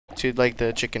to like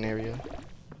the chicken area.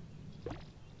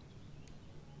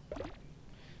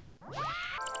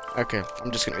 Okay, I'm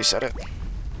just gonna reset it.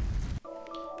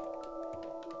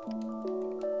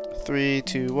 3,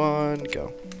 2, 1, go.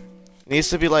 It needs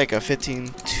to be like a 15,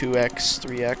 2x,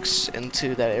 3x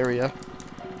into that area.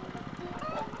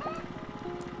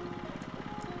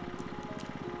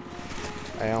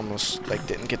 I almost like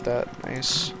didn't get that.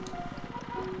 Nice.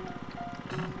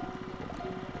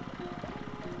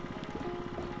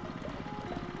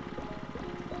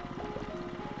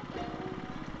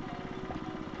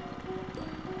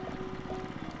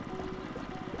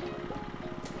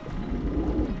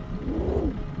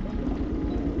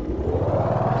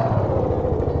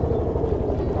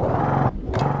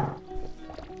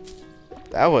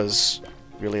 That was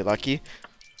really lucky.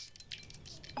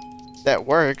 That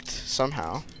worked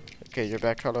somehow. Okay, you're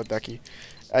back. Hello, Ducky.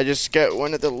 I just got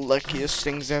one of the luckiest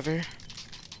things ever.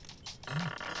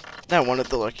 Not one of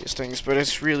the luckiest things, but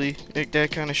it's really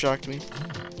that kind of shocked me.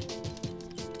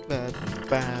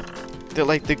 Bad.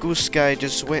 The goose guy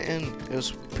just went in. It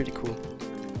was pretty cool.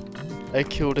 I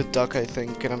killed a duck, I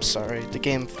think, and I'm sorry. The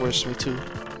game forced me to.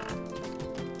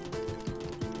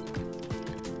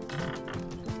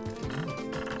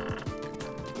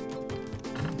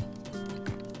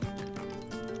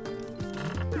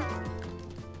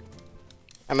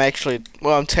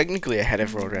 I'm technically ahead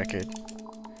of world record,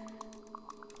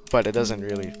 but it doesn't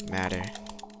really matter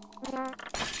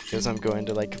because I'm going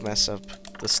to like mess up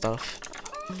the stuff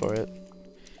for it.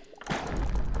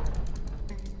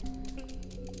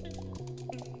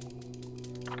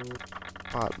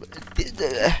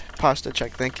 Pasta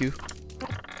check, thank you.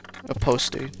 A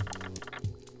poster.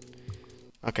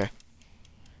 Okay.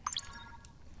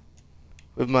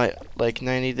 With my like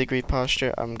 90-degree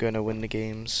posture, I'm gonna win the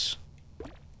games.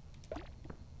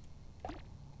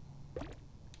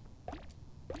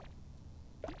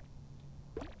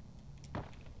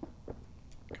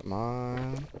 Come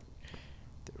on.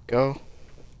 There we go.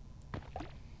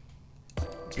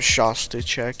 Shasta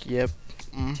check, yep.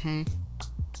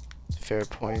 Fair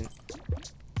point.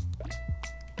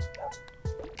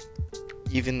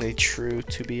 Evenly true,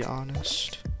 to be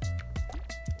honest.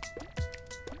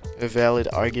 A valid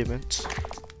argument.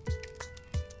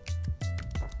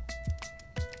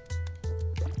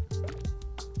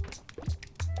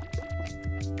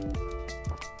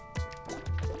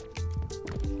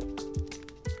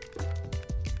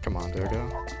 Come on, there we go.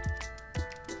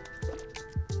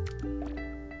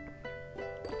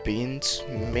 Beans?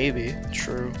 Maybe.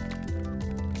 True.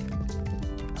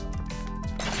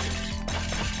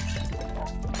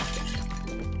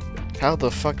 How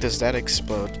the fuck does that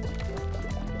explode?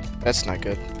 That's not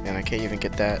good. And I can't even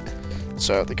get that.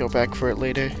 So I have to go back for it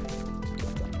later.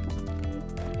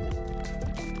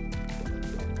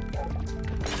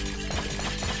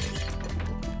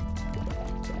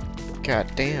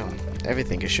 God damn.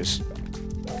 Everything is just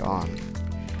gone.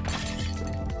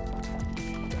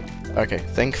 Okay,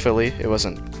 thankfully it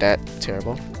wasn't that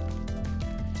terrible.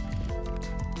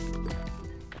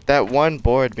 That one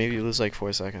board made you lose like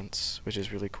 4 seconds, which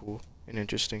is really cool and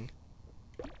interesting.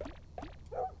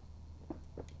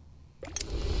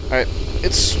 Alright,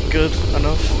 it's good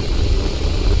enough.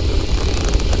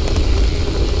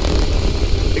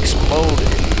 Explode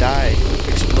and die.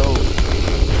 Explode.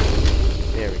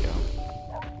 There we go.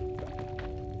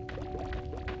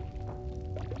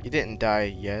 He didn't die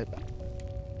yet,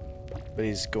 but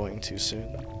he's going to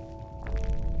soon.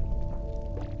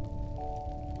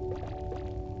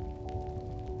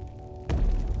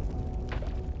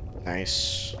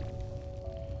 Nice.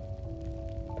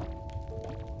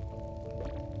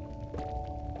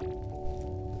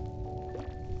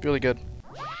 Really good.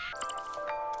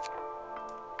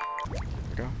 There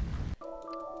we go.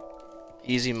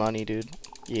 Easy money, dude.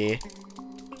 Yeah.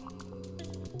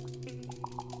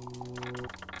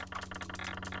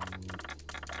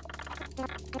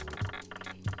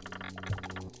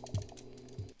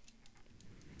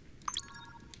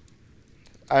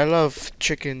 I love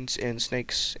chickens and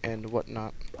snakes and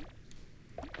whatnot.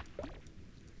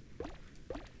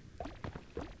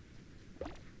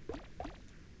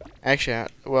 Actually,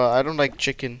 well, I don't like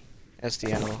chicken as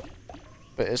the animal,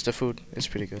 but as the food, it's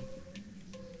pretty good.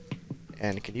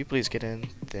 And can you please get in?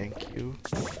 Thank you.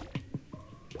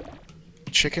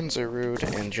 Chickens are rude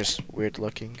and just weird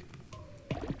looking.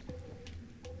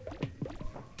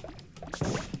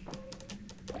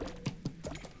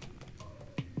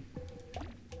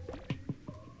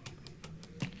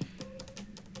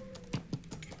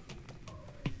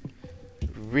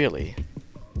 Really?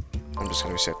 I'm just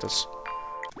gonna reset this.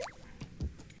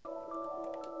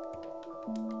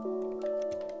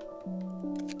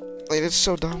 And it's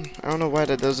so dumb. I don't know why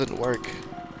that doesn't work.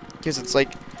 Because it's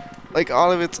like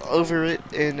all of it's over it,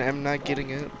 and I'm not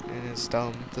getting it, and it's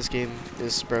dumb. This game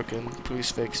is broken. Please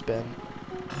fix Ben.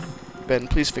 Ben,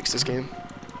 please fix this game.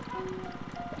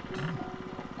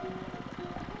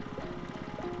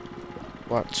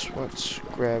 Watch.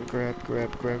 Grab.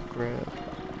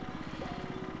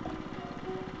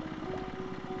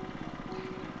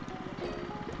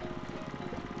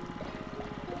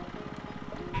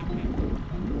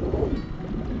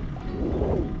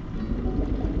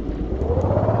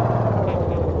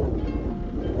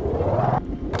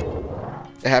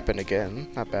 It happened again.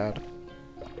 Not bad.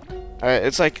 Alright,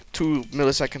 it's like 2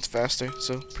 milliseconds faster,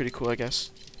 so pretty cool, I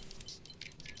guess.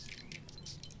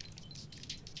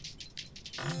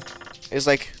 It's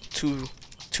like two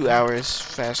hours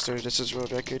faster. This is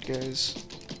world record, guys.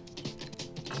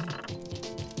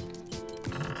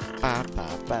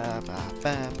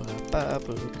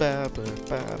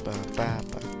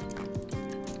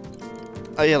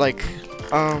 Oh yeah, like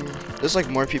there's like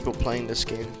more people playing this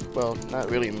game. Well, not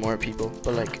really more people,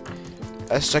 but like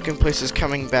second place is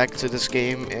coming back to this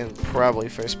game, and probably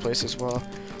first place as well.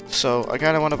 So I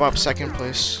kinda wanna bop second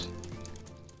place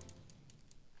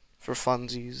for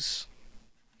funsies.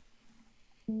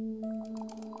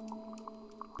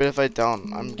 But if I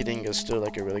don't, I'm getting still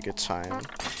like a really good time.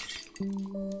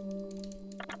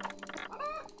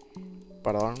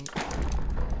 But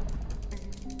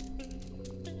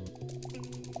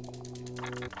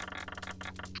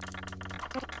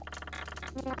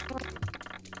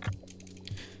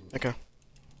okay.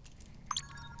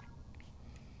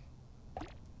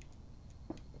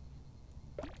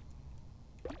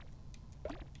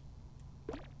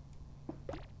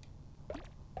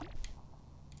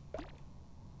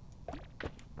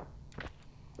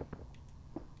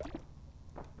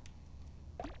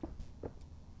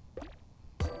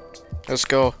 Let's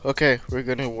go. Okay, we're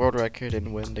gonna world record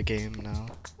and win the game now.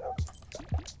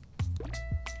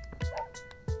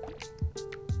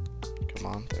 Come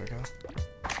on, there we go.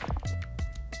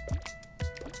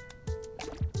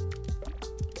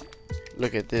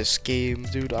 Look at this game,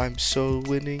 dude. I'm so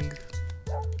winning.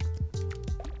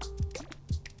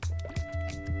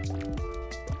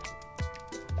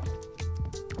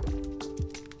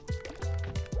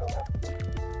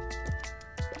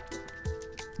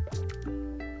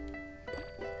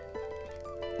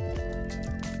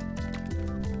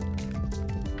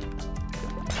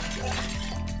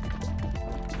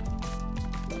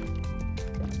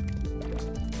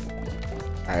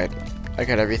 Alright, I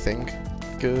got everything.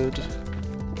 Good.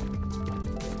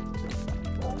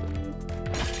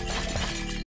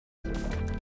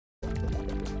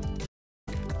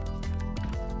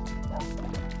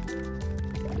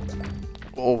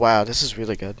 Oh wow, this is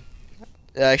really good.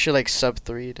 I actually like sub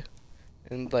 3'd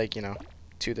and like, you know,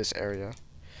 to this area.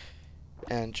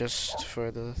 And just for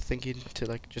the thinking to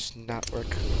like just not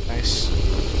work. Nice.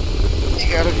 You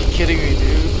gotta be kidding me,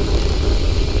 dude.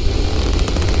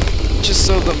 Just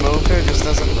so the moped just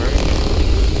doesn't work.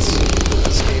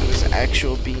 This game is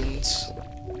actual beans.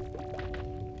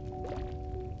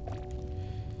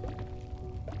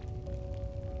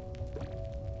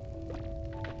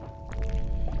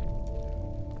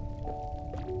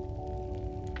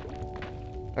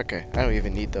 Okay, I don't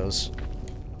even need those.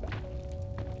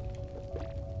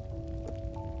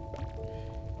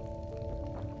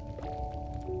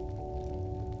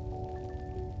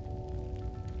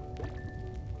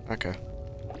 Okay.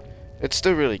 It's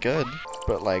still really good,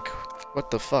 but like,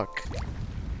 what the fuck?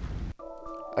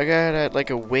 I got it at like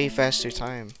a way faster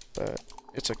time, but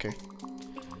it's okay.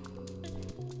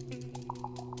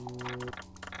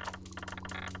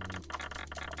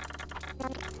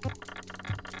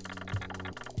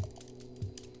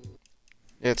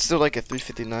 Yeah, it's still like a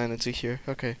 3:59 into here.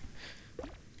 Okay.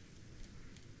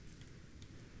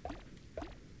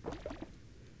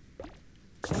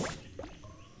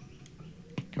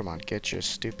 Come on, get your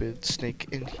stupid snake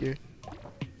in here.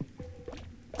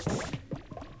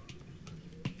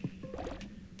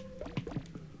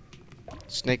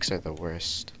 Snakes are the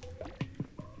worst.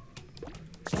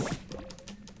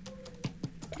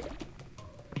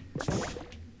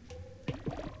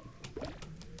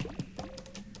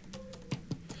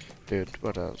 Dude,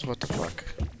 what else? What the fuck?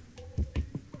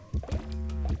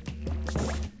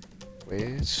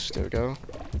 Wait, there we go.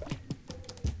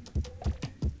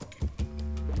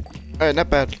 Alright, not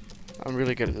bad. I'm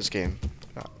really good at this game.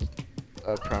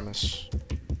 I promise.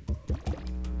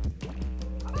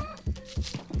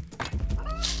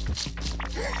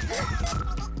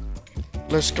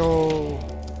 Let's go!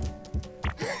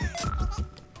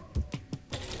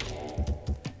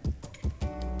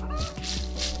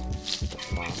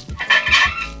 Come on.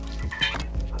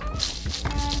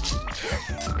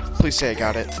 Please say I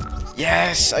got it.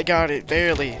 Yes, I got it,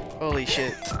 barely. Holy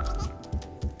shit.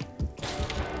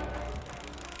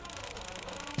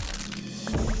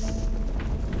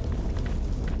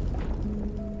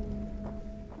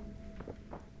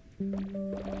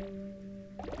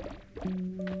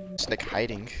 Snake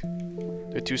hiding.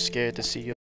 They're too scared to see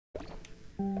you.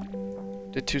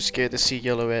 They're too scared to see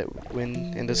Yellowette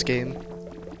win in this game.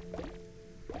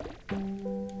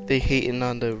 They hating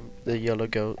on the yellow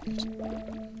goat.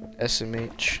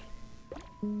 SMH.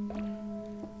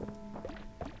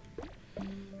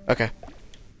 Okay.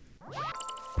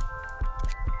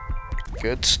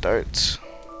 Good start.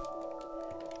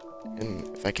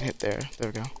 And if I can hit there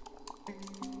we go.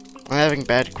 I'm having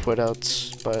bad quit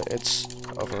outs, but it's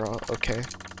overall okay.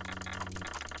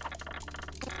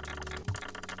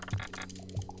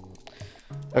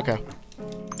 Okay.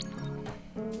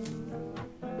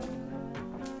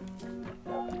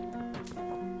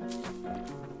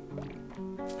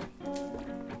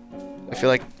 I feel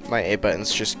like my A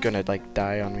button's just gonna like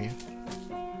die on me.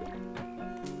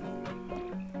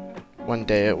 One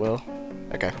day it will.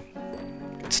 Okay.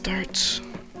 Good start.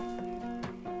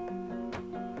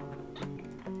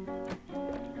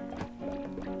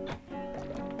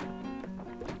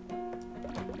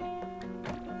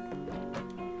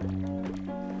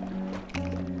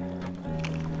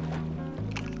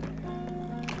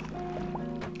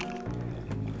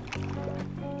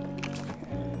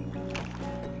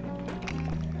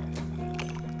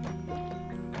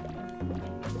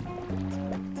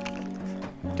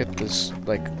 Get this,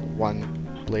 like, one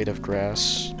blade of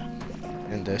grass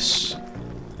and this.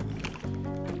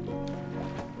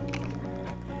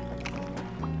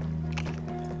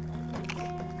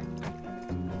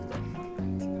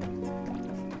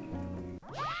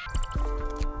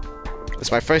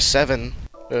 It's my first 7,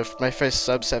 my first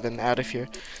sub 7 out of here,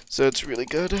 so it's really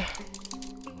good.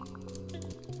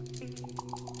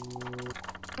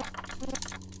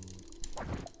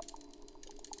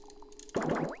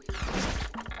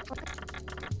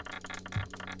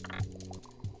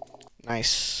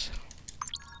 Nice.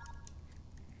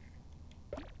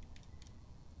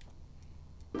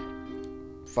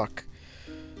 Fuck.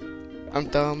 I'm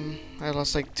dumb. I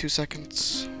lost like 2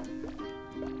 seconds.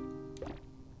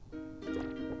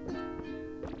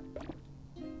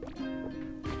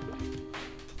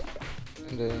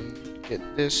 And then get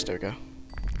this. There we go.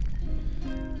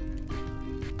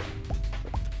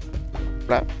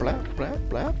 Blap, blap, blap,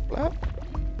 blap, blap.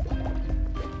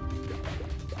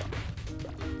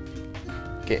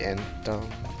 Get in, dumb,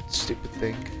 stupid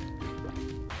thing.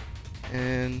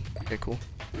 And okay, cool.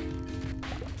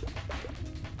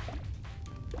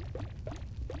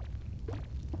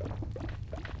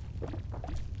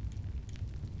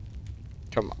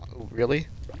 Come on, really?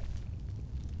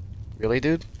 Really,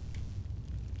 dude?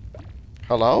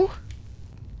 Hello?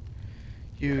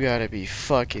 You gotta be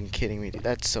fucking kidding me, dude.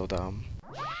 That's so dumb.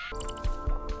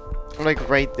 I'm like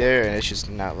right there and it's just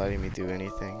not letting me do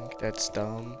anything. That's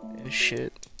dumb as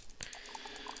shit.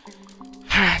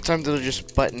 Time to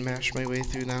just button mash my way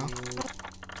through now.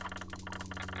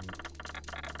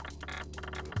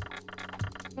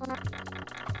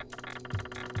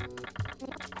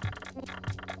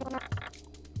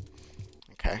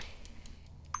 Okay.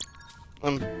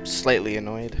 I'm slightly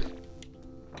annoyed.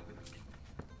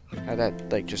 How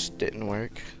that like just didn't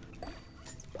work.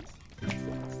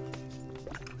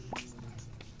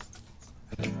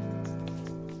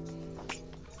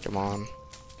 Come on.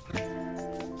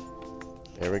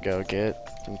 There we go,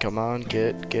 come on,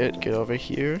 get over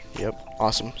here. Yep,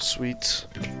 awesome, sweet.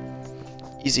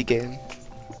 Easy game.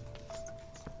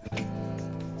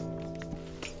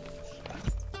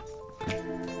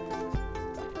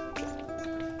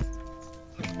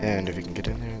 And if you can get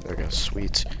in there we go,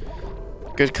 sweet.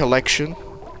 Good collection.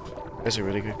 That's a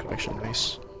really good collection,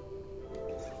 nice.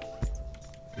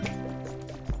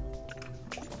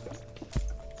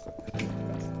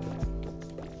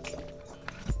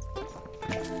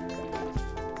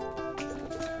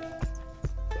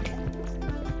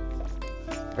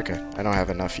 Okay, I don't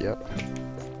have enough yet.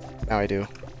 Now I do.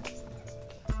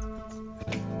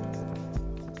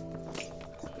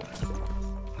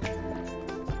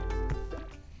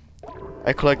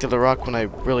 I collected the rock when I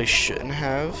really shouldn't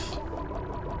have.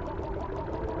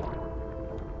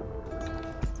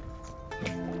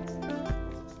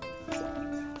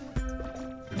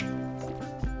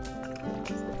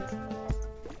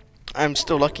 I'm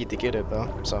still lucky to get it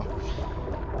though, so.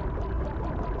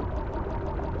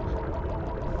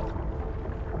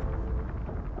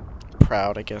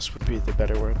 Proud, I guess, would be the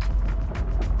better word.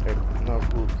 Or, no,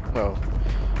 well,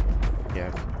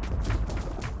 yeah.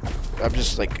 I'm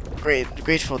just like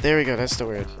grateful. There we go. That's the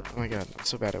word. Oh my god, I'm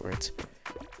so bad at words.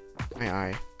 My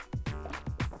eye.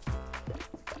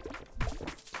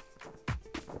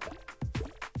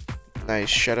 Nice.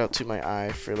 Shout out to my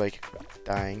eye for like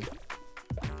dying.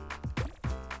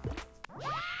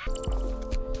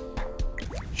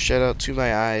 Shout out to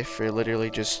my eye for literally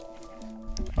just.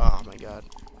 Oh my god.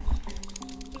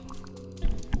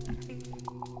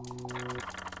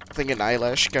 I think an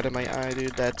eyelash got in my eye,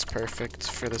 dude. That's perfect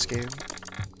for this game.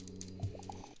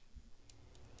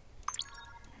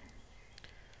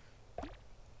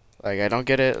 Like, I don't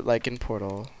get it like in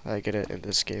Portal. I get it in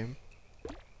this game.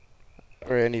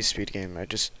 Or any speed game. I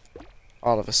just,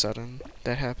 all of a sudden,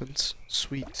 that happens.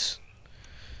 Sweet.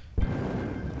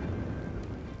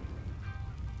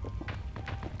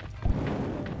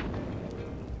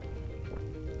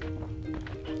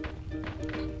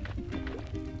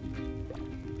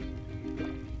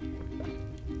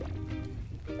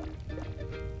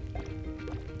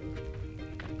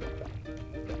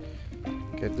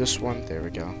 Get this one. There we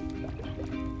go.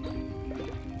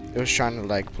 It was trying to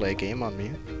like play a game on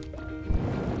me.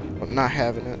 I'm not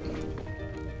having it.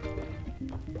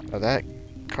 Oh, that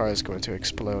car is going to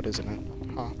explode, isn't it?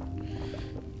 Huh.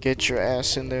 Get your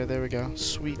ass in there. There we go.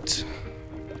 Sweet.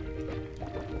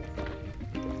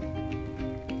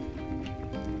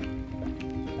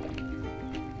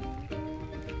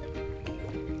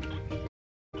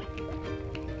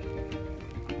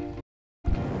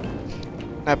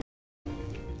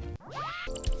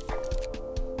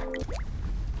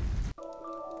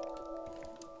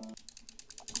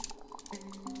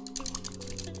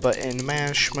 Button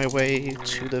mash my way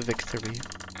to the victory.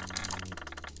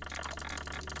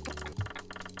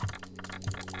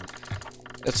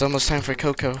 It's almost time for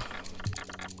Coco,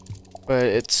 but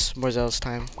it's Morzel's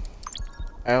time.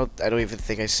 I don't even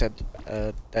think I said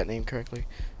that name correctly.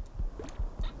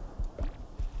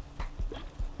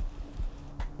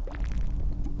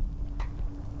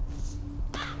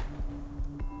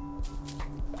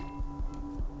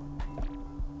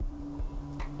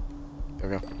 There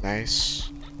we go. Nice.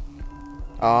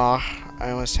 Ah, I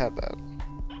almost had that.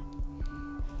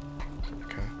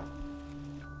 Okay.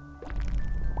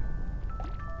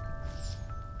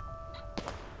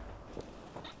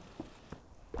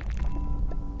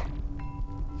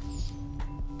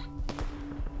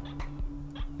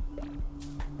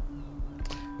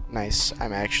 Nice.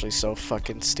 I'm actually so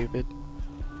fucking stupid.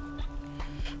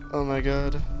 Oh my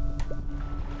god.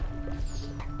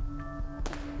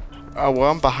 Oh, well,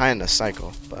 I'm behind the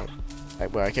cycle, but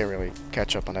I can't really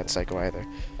catch up on that cycle either,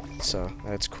 so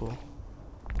that's cool.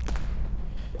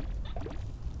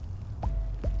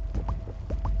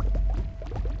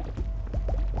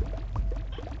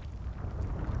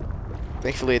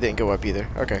 Thankfully, it didn't go up either.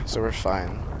 Okay, so we're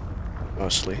fine.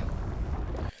 Mostly.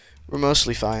 We're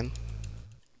mostly fine.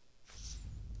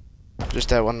 Just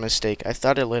that one mistake. I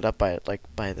thought it lit up by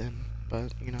then,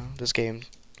 but you know, this game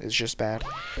is just bad.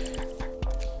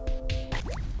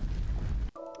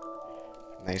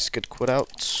 Nice, good quit out.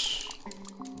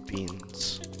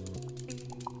 Beans.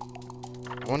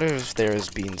 I wonder if there is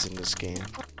beans in this game.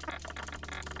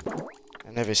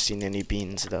 I've never seen any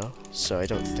beans though, so I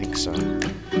don't think so.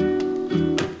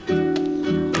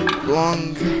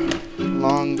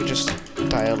 Long, just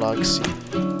dialogue scene.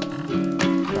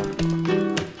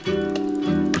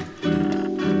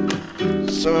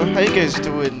 So, how you guys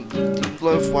doing? Do you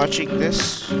love watching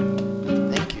this?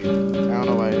 Thank you. I don't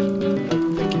know why.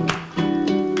 Thank you.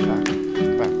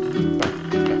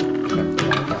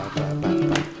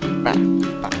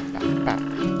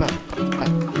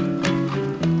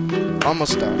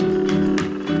 Almost done.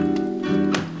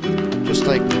 Just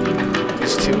like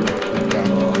these two. Yeah.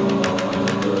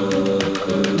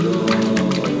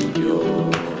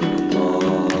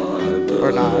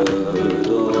 Or not.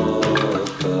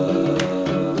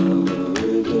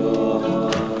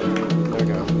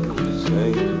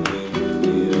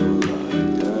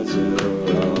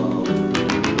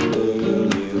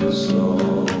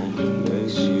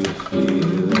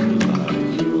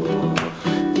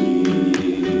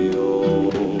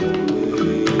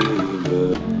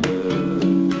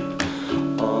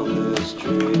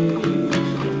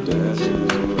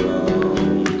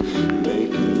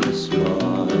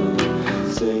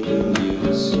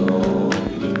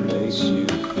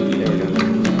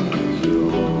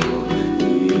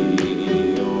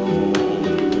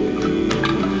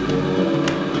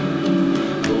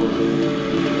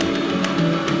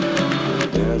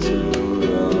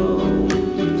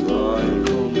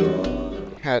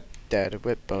 Dead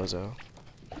with Bozo.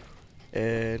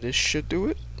 And this should do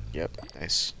it. Yep,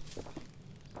 nice.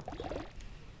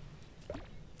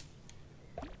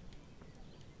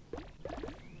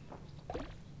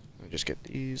 just get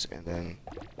these, and then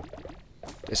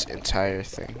this entire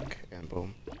thing, and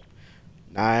boom.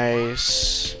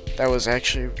 Nice. That was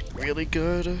actually really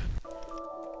good.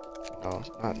 No,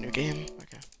 not new game.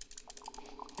 Okay.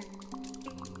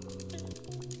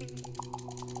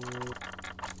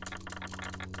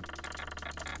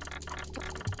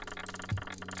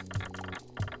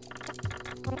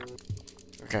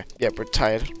 Okay, yeah, we're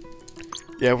tied.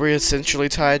 Yeah, we're essentially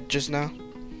tied just now.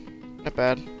 Not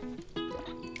bad.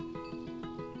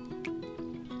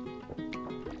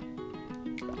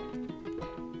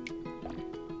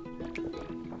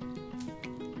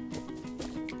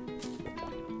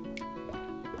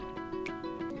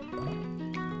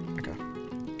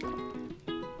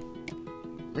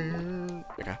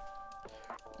 Okay.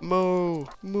 Moo.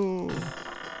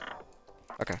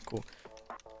 Okay, cool.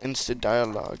 Instant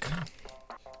dialogue.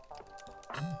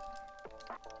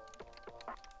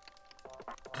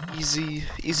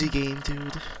 Easy game,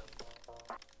 dude.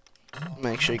 I'm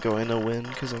actually going to win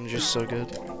because I'm just so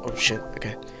good. Oh shit,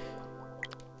 okay.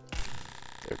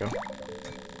 There we go.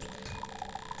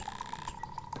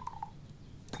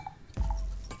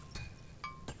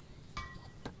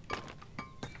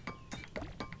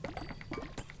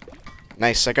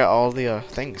 Nice, I got all the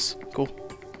things. Cool.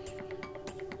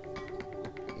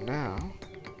 Now,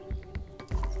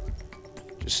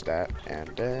 just that, and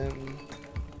then.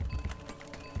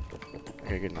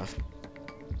 Okay, good enough.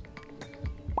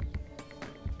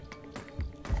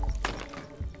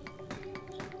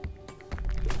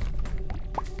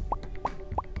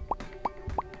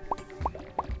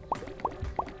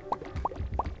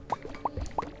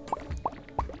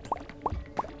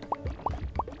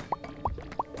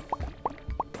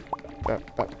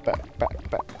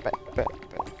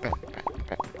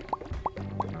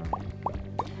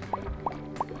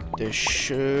 This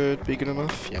should be good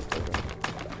enough. Yep, there we go.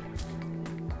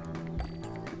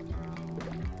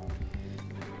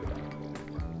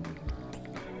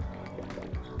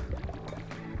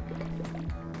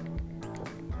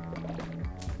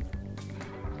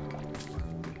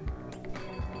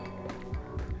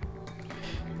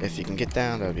 If you can get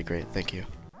down, that would be great. Thank you.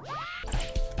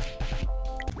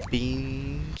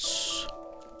 Beans.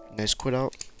 Nice quit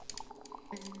out.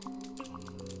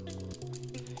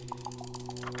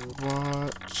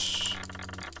 What?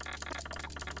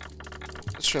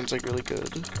 This sounds like really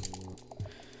good.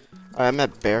 I'm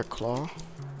at Bear Claw.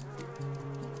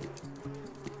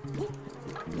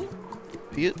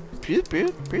 Beat.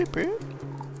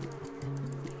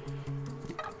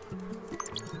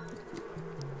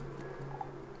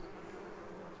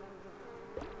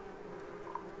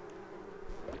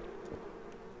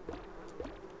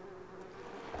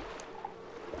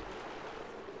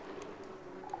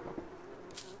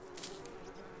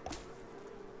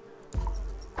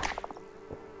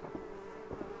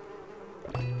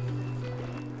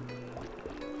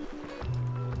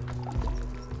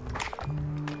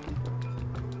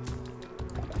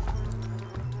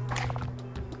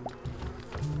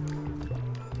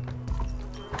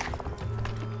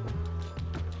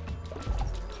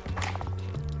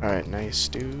 Alright, nice,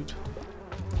 dude.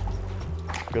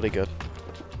 Really good.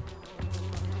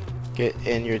 Get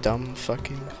in your dumb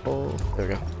fucking hole. There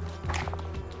we go.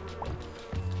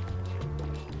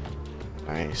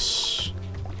 Nice.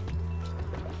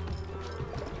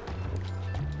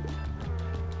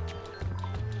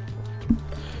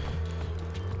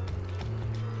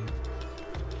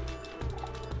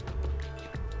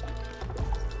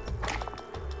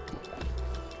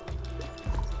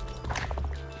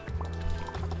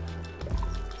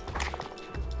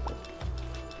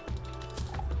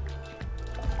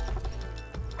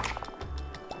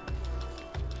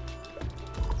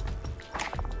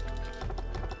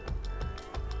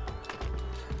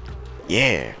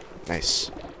 Yeah,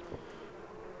 nice.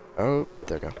 Oh,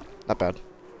 there we go. Not bad.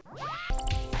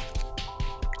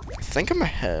 I think I'm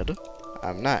ahead.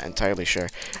 I'm not entirely sure.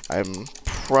 I'm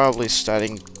probably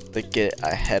starting to get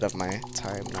ahead of my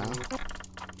time now.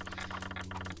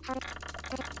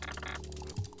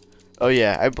 Oh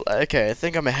yeah, okay, I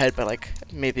think I'm ahead by like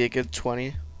maybe a good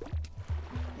 20.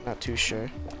 Not too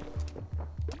sure.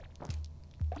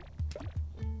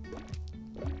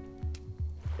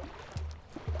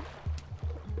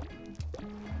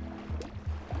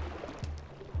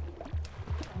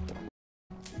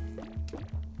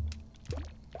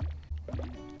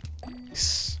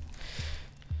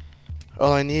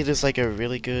 All I need is like a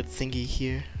really good thingy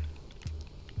here.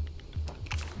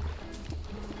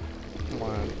 Come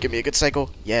on, give me a good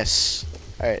cycle. Yes.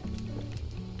 Alright.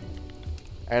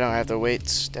 I don't have to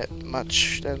wait that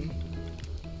much then.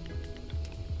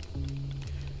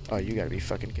 Oh, you gotta be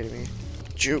fucking kidding me.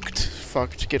 Juked.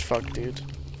 fucked. Get fucked, dude.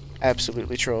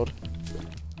 Absolutely trolled.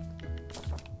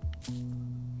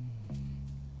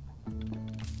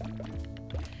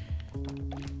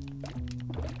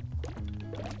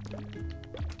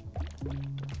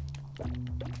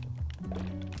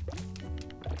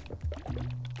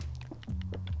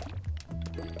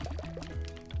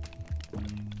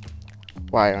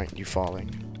 Why aren't you falling?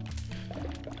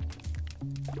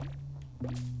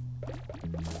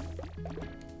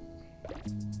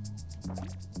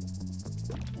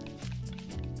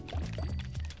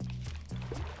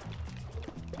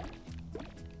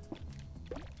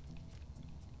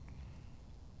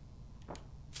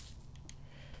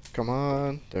 Come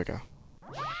on, there we go.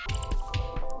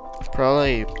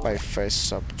 Probably my first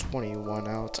sub 21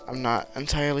 out. I'm not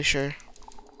entirely sure.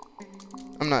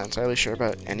 I'm not entirely sure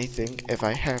about anything, if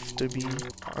I have to be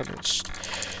honest.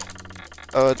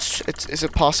 Oh, is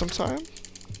it possum time?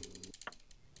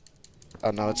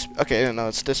 Oh no, it's okay. No,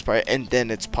 it's this part, and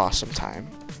then it's possum time.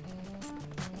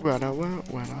 When I went.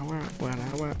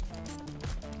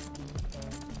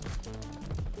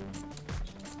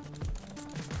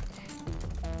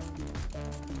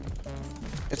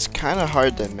 It's kind of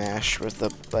hard to mash with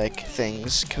the like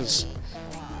things, cause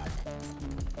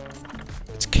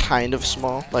it's kind of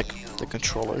small, like the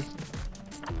controller.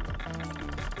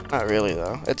 Not really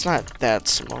though. It's not that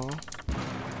small.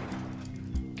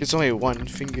 It's only one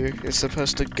finger. It's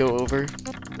supposed to go over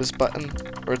this button,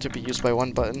 or to be used by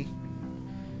one button.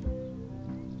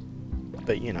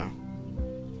 But you know.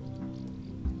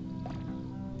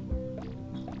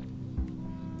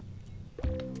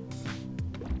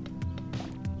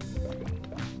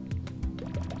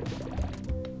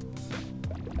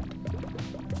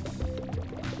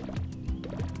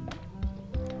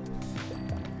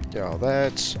 Yeah, all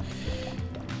that.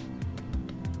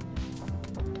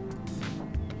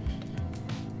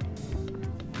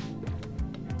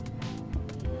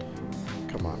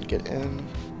 Come on, get in.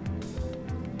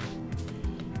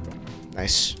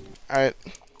 Nice. Alright.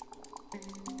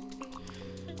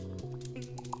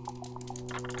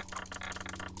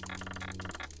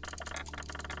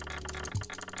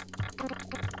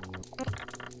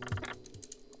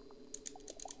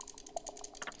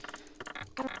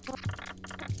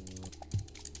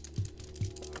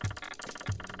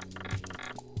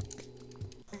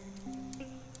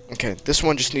 Okay, this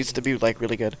one just needs to be like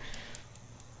really good.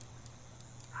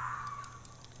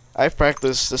 I've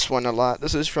practiced this one a lot.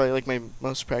 This is probably like my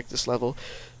most practiced level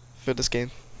for this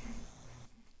game.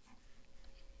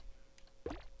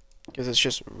 Because it's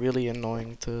just really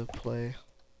annoying to play.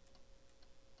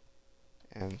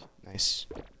 And nice.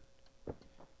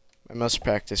 My most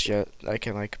practiced yet. I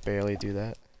can like barely do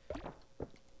that.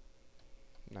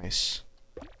 Nice.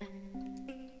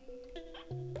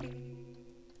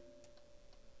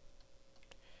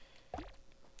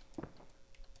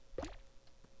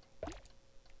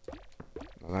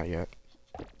 Not yet.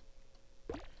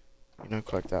 You don't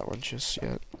collect that one just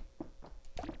yet.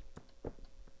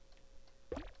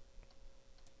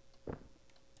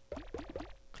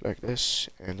 Collect this,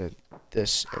 and then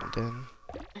this, and then...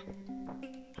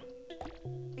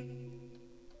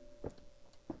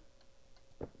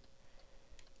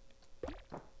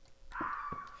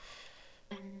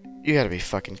 You gotta be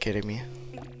fucking kidding me.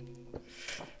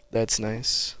 That's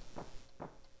nice.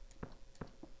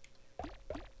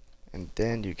 And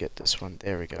then you get this one.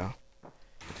 There we go.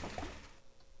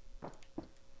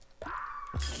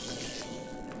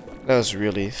 That was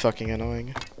really fucking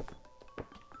annoying.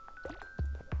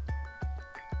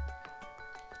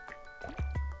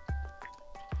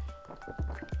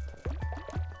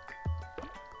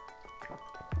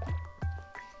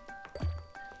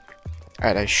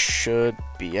 Alright, I should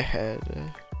be ahead.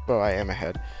 Well, I am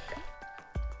ahead.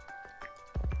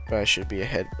 But I should be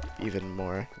ahead even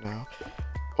more now.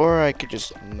 Or I could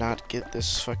just not get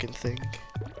this fucking thing.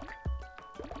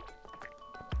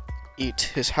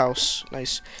 Eat his house.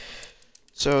 Nice.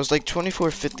 So it was like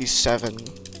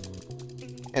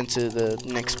 24:57 into the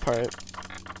next part.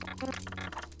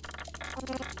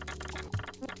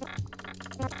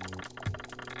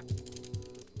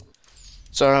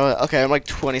 So, okay, I'm like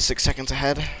 26 seconds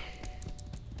ahead.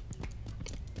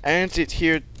 I entered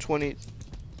here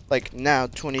now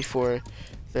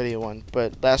 24:31,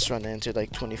 but last run I entered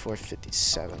like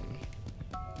 24:57.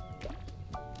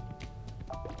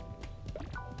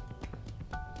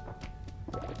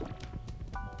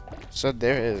 So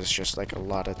there is just like a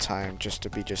lot of time just to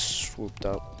be just swooped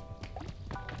up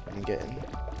and getting.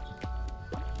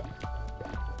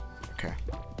 Okay.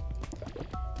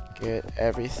 Get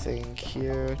everything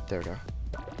here. There we go.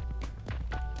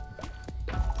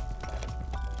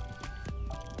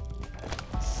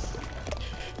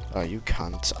 Oh, you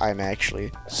cunt. I'm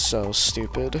actually so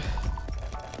stupid.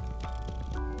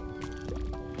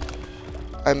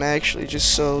 I'm actually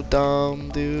just so dumb,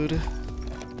 dude.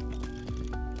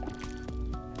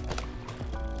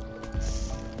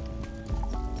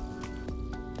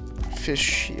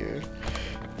 Fish here.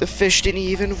 The fish didn't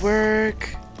even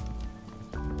work.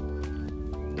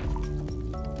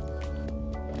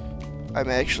 I'm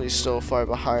actually so far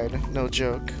behind, no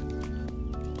joke.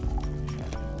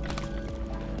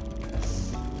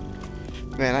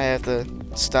 Man, I have to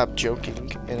stop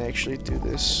joking and actually do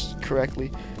this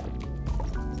correctly.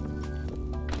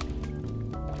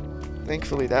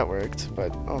 Thankfully that worked,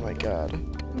 but oh my god.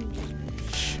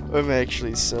 I'm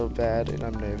actually so bad and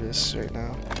I'm nervous right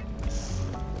now.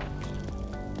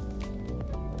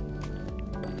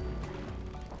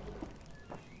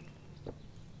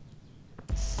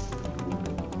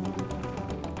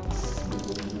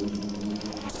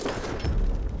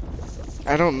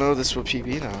 I don't know this will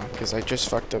PB now, because I just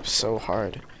fucked up so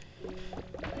hard.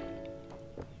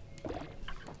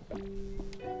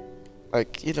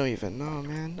 Like, you don't even know,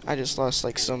 man. I just lost,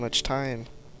 like, so much time.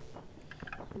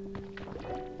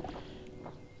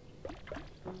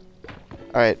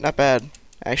 Alright, not bad.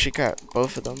 I actually got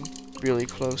both of them really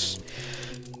close.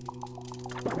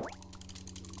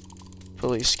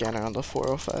 Police scanner on the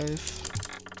 405.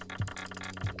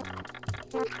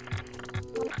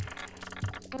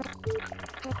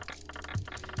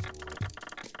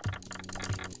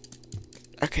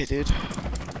 Okay, dude.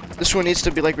 This one needs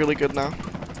to be, like, really good now.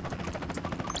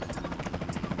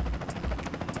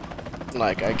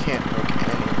 Like, I can't make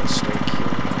any mistake here.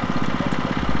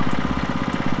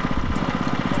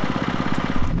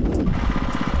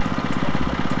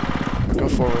 Go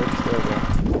forward. There we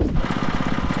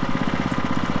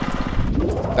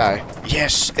go. Die.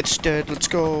 Yes, it's dead. Let's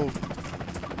go.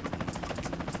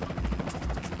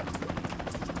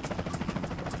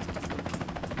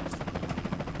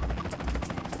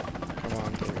 Come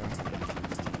on, there we go.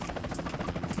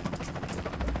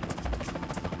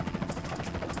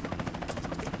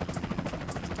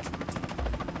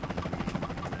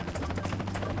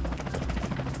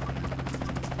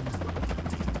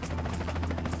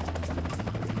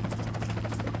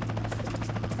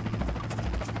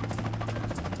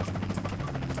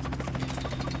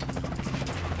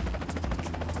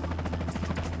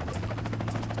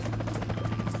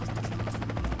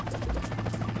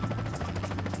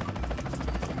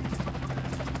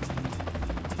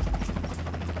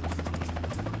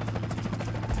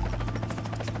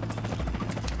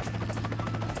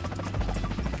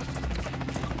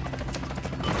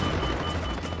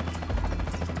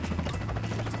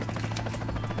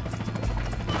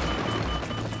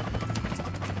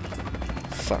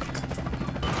 Fuck.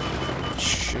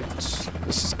 Shit.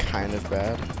 This is kind of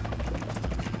bad.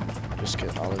 Just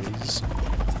get all of these.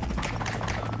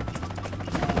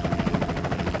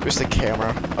 Where's the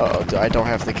camera? Uh-oh, I don't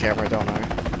have the camera, don't I?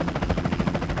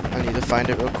 I need to find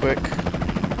it real quick.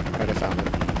 Alright, I found it.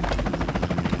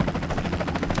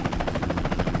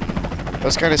 I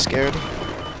was kind of scared.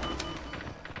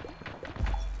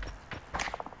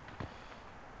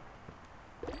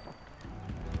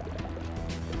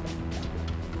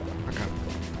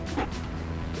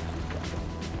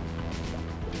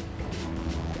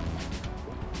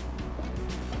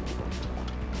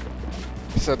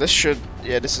 So this should,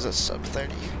 yeah, this is a sub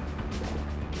 30.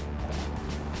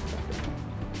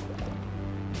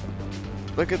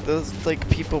 Look at those, like,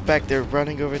 people back there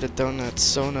running over the donuts.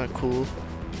 So not cool.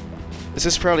 This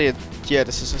is probably a, yeah,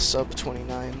 this is a sub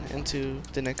 29 into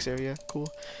the next area. Cool.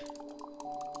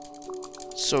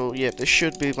 So yeah, this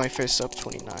should be my first sub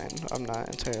 29. I'm not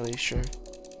entirely sure.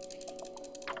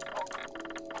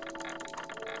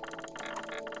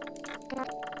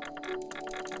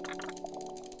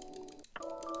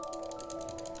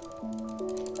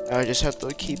 I just have to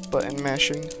keep button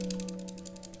mashing.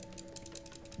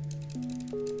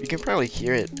 You can probably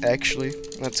hear it, actually.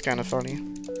 That's kind of funny.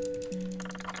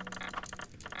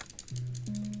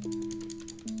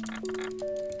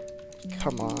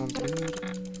 Come on, dude.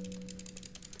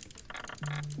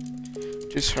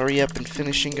 Just hurry up and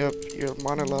finishing up your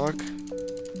monologue.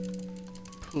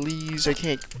 Please, I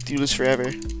can't do this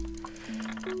forever.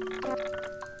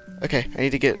 Okay, I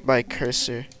need to get my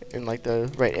cursor in, like,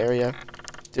 the right area.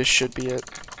 This should be it.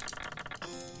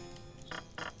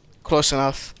 Close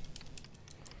enough.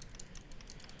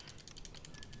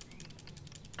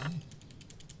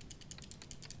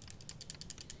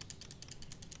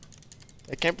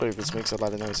 I can't believe this makes a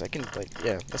lot of noise. I can, like,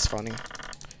 yeah, that's funny.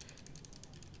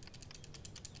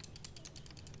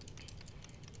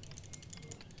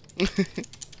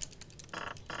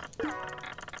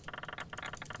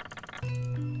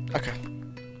 Okay.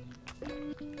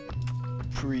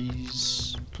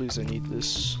 Please. Please, I need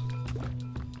this.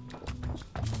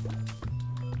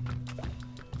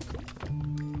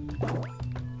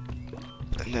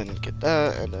 And then get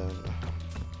that, and then...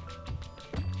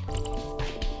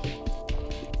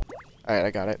 Alright,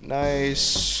 I got it.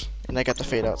 Nice. And I got the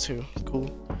fade out too. Cool.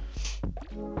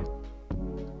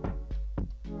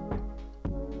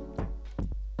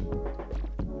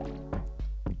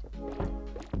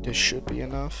 This should be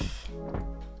enough.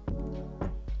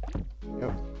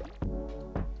 Yep.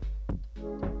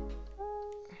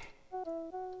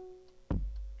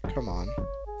 Come on.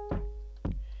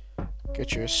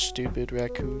 Get your stupid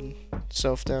raccoon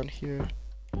self down here.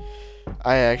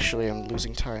 I actually am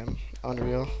losing time.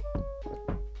 Unreal.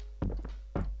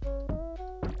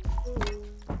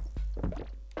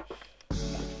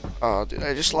 Oh, dude,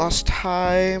 I just lost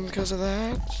time because of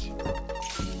that.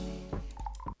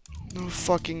 No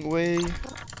fucking way.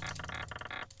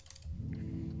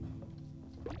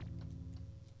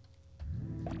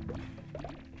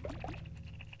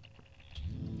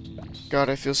 God,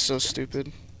 I feel so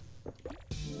stupid.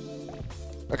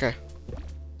 Okay.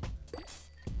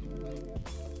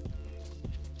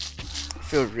 I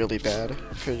feel really bad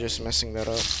for just messing that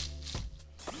up.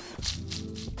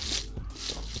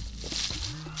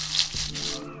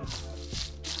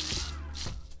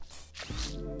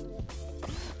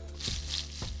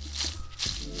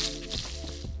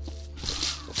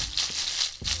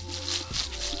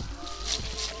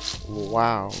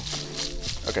 Wow.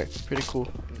 Okay, pretty cool.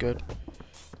 Good.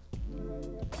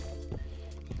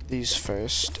 These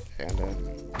first, and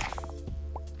then...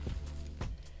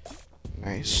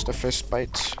 Nice, the first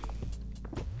bite.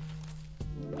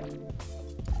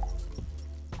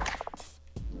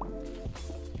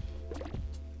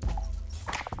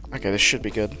 Okay, this should be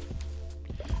good.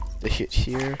 The hit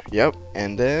here, yep,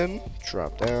 and then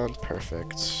drop down,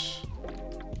 perfect.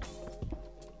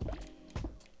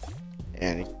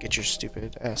 And get your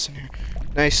stupid ass in here.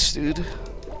 Nice, dude.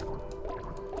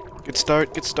 Good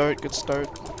start, good start, good start.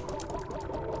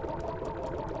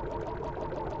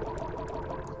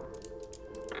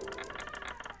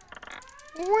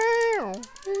 Wow,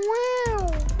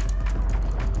 wow.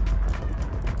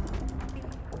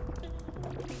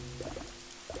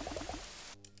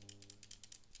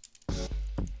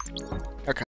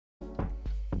 Okay.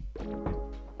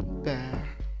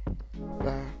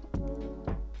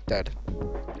 Dead.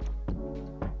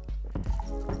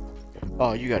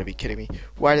 Oh, you gotta be kidding me.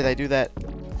 Why did I do that?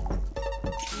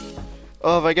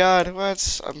 Oh my god,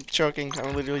 what? I'm choking.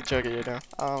 I'm literally choking right now.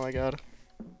 Oh my god.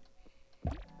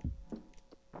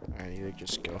 I need to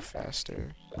just go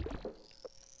faster.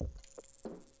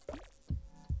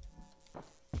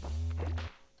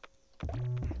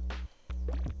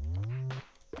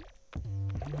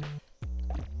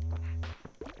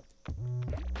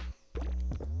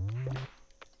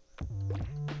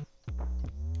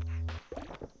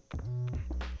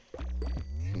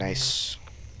 Nice.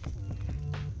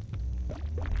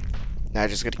 Now I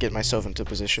just gotta get myself into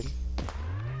position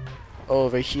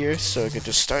over here so I could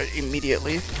just start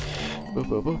immediately. Boop,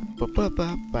 boop, boop, boop, boop,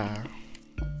 boop, boop.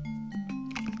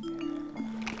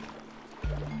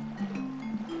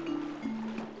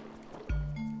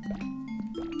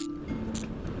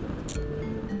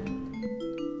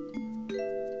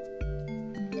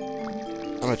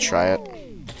 I'm gonna try it.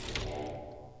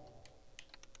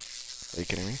 Are you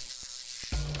kidding me?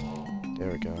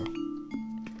 There we go.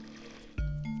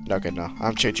 Okay, no.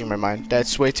 I'm changing my mind.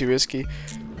 That's way too risky.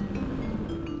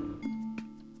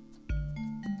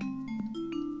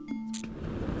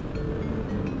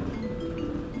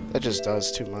 That just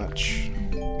does too much.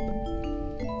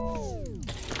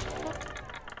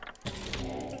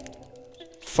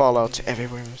 Fallout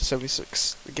everywhere.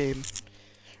 76. The game.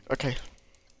 Okay.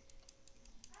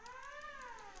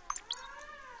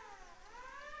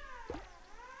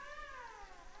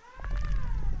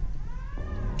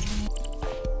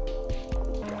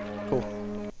 Cool.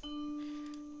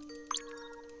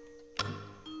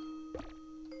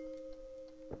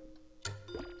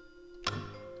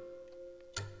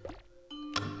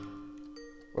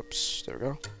 Whoops, there we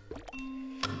go.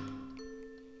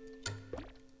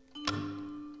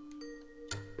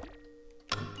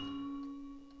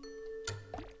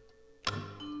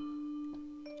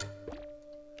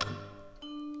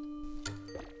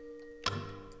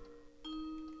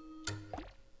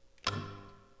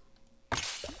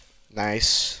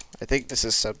 Nice. I think this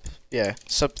is sub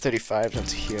 35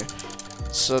 that's here.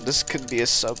 So this could be a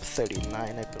sub 39,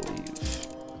 I believe.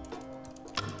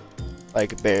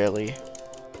 Like barely.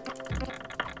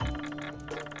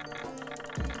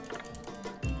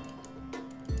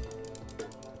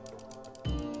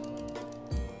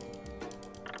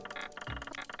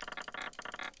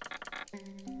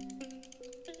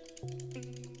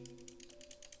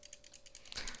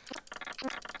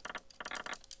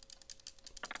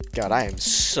 God, I am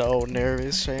so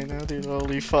nervous right now, dude.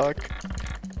 Holy fuck.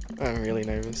 I'm really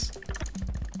nervous.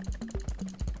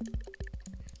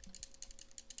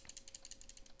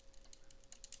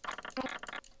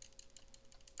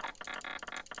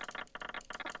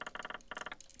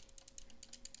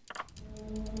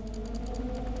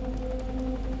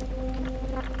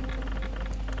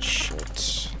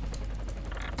 Shit.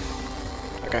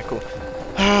 Okay, cool.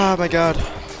 Ah, my god.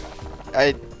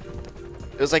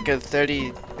 It was like a 30,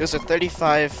 it was a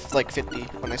 35, like 50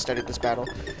 when I started this battle.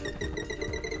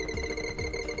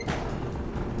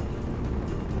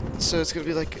 So it's gonna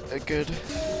be like a good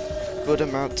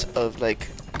amount of like,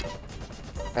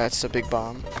 that's a big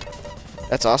bomb.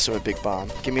 That's also a big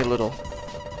bomb. Give me a little.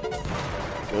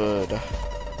 Good.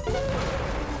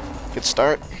 Good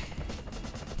start.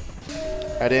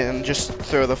 I didn't just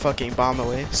throw the fucking bomb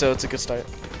away, so it's a good start.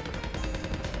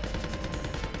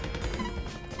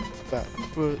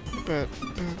 You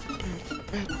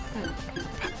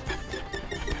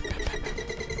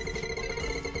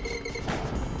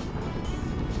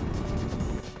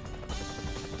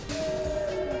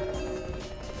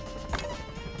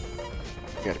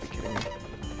gotta be kidding me.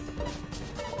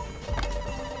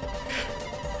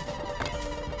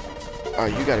 Oh,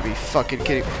 you gotta be fucking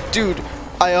kidding. Dude,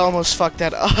 I almost fucked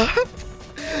that up.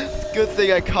 Good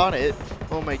thing I caught it.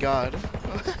 Oh my god.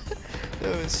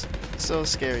 That was so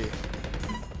scary.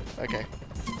 Okay.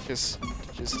 Just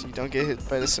you don't get hit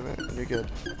by the cement and you're good.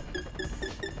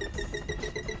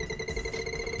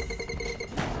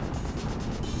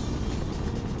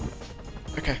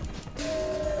 Okay.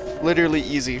 Literally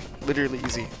easy. Literally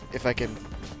easy. If I can.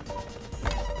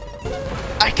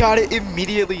 I got it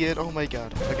immediately in. Oh my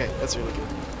god. Okay, that's really good.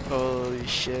 Holy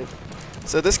shit.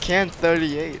 So this can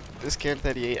 38. This can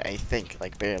 38, I think,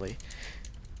 like barely.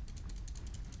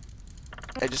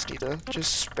 I just need to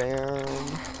just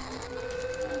spam.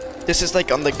 This is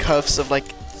like on the cuffs of like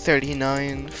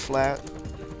 39 flat,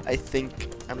 I think.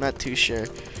 I'm not too sure.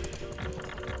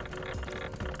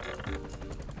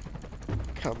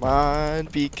 Come on,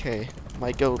 BK.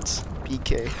 My goats.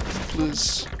 BK.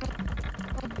 Please.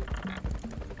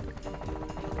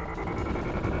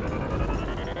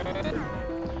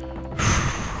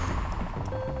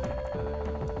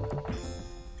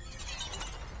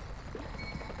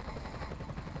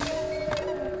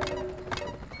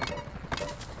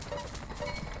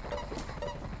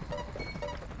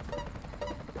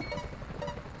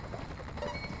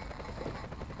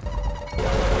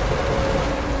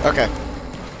 Okay.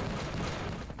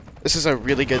 This is a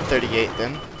really good 38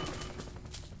 then.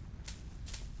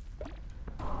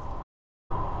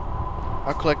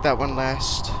 I'll collect that one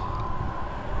last.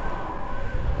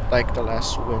 Like the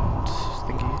last wind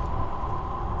thingy.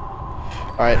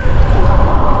 Alright, cool.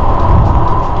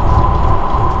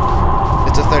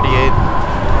 It's a 38.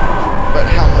 But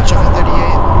how much of a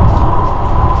 38?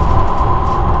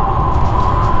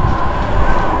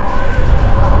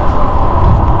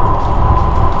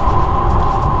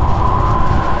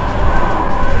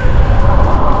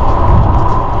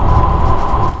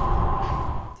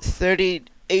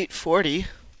 $38.40,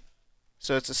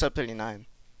 so it's a sub 39.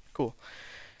 Cool.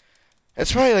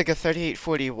 It's probably like a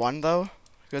 38.41 though,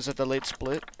 because of the late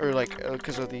split, or like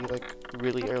because of the like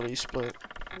really early split.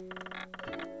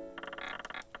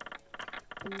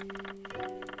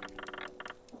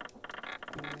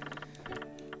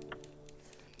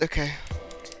 Okay.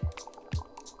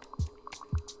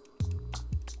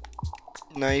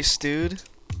 Nice, dude.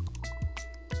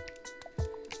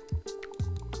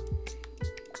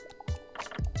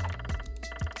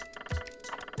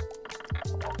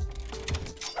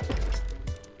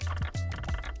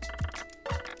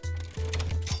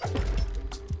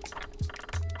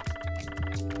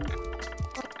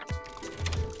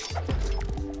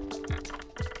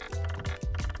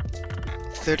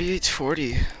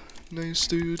 $38.40. Nice,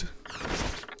 dude.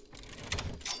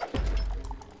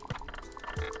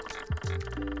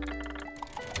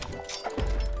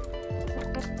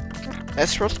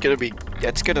 That's probably gonna be.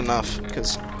 That's good enough,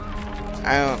 cause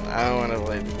I don't want to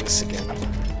play this again.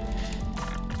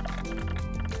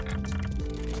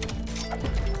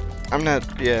 I'm not.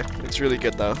 Yeah, it's really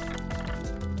good though.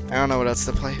 I don't know what else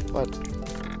to play, but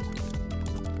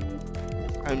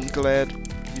I'm glad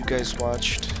you guys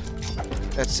watched.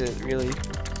 That's it, really.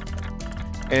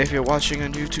 And if you're watching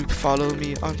on YouTube, follow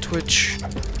me on Twitch.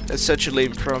 That's such a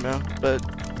lame promo, but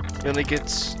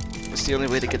it's the only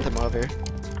way to get them over.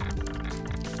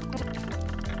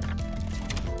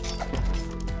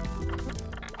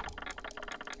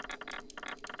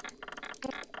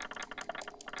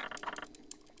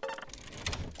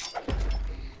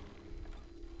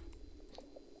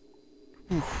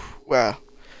 Wow.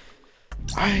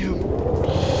 I am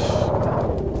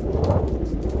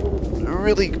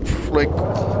really like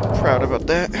proud about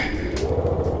that.